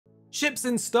Ships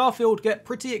in Starfield get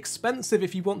pretty expensive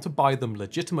if you want to buy them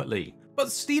legitimately,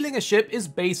 but stealing a ship is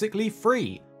basically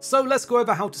free. So let's go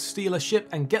over how to steal a ship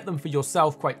and get them for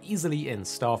yourself quite easily in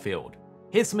Starfield.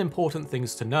 Here's some important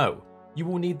things to know. You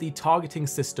will need the targeting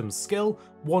system skill.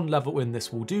 1 level in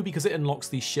this will do because it unlocks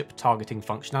the ship targeting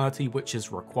functionality, which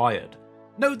is required.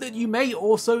 Note that you may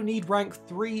also need rank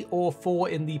 3 or 4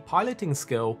 in the piloting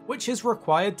skill, which is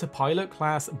required to pilot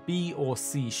class B or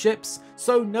C ships,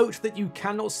 so note that you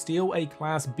cannot steal a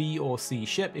class B or C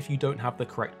ship if you don't have the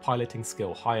correct piloting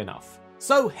skill high enough.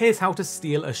 So here's how to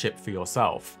steal a ship for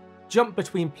yourself. Jump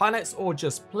between planets or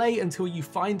just play until you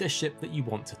find a ship that you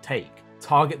want to take.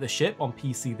 Target the ship, on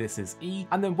PC this is E,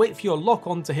 and then wait for your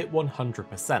lock-on to hit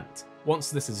 100%.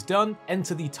 Once this is done,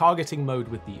 enter the targeting mode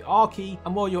with the R key,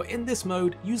 and while you're in this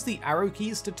mode, use the arrow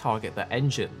keys to target the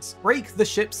engines. Break the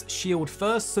ship's shield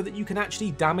first so that you can actually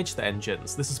damage the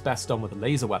engines. This is best done with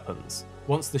laser weapons.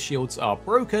 Once the shields are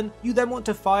broken, you then want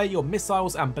to fire your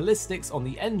missiles and ballistics on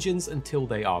the engines until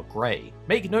they are grey.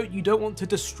 Make note you don't want to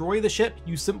destroy the ship,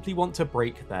 you simply want to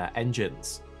break their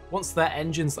engines. Once their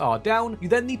engines are down, you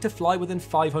then need to fly within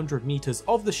 500 meters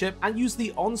of the ship and use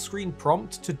the on-screen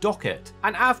prompt to dock it.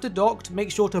 And after docked,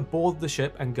 make sure to board the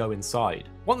ship and go inside.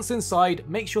 Once inside,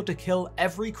 make sure to kill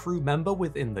every crew member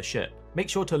within the ship. Make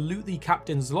sure to loot the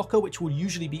captain's locker, which will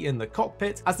usually be in the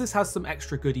cockpit, as this has some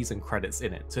extra goodies and credits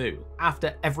in it too.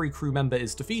 After every crew member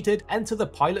is defeated, enter the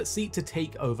pilot seat to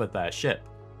take over their ship.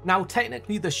 Now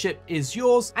technically the ship is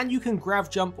yours, and you can grav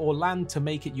jump or land to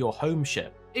make it your home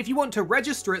ship. If you want to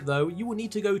register it though, you will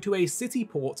need to go to a city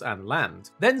port and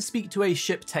land. Then speak to a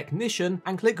ship technician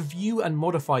and click view and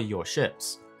modify your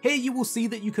ships. Here you will see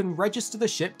that you can register the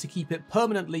ship to keep it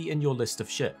permanently in your list of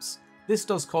ships. This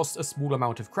does cost a small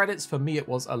amount of credits, for me it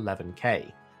was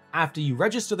 11k. After you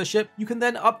register the ship, you can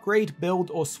then upgrade,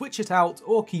 build or switch it out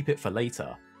or keep it for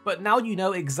later. But now you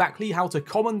know exactly how to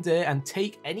commandeer and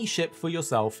take any ship for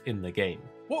yourself in the game.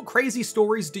 What crazy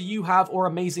stories do you have or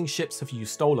amazing ships have you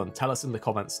stolen? Tell us in the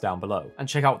comments down below. And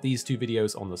check out these 2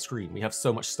 videos on the screen. We have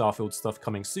so much Starfield stuff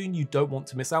coming soon you don't want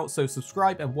to miss out, so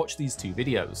subscribe and watch these 2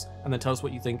 videos. And then tell us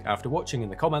what you think after watching in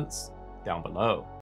the comments down below.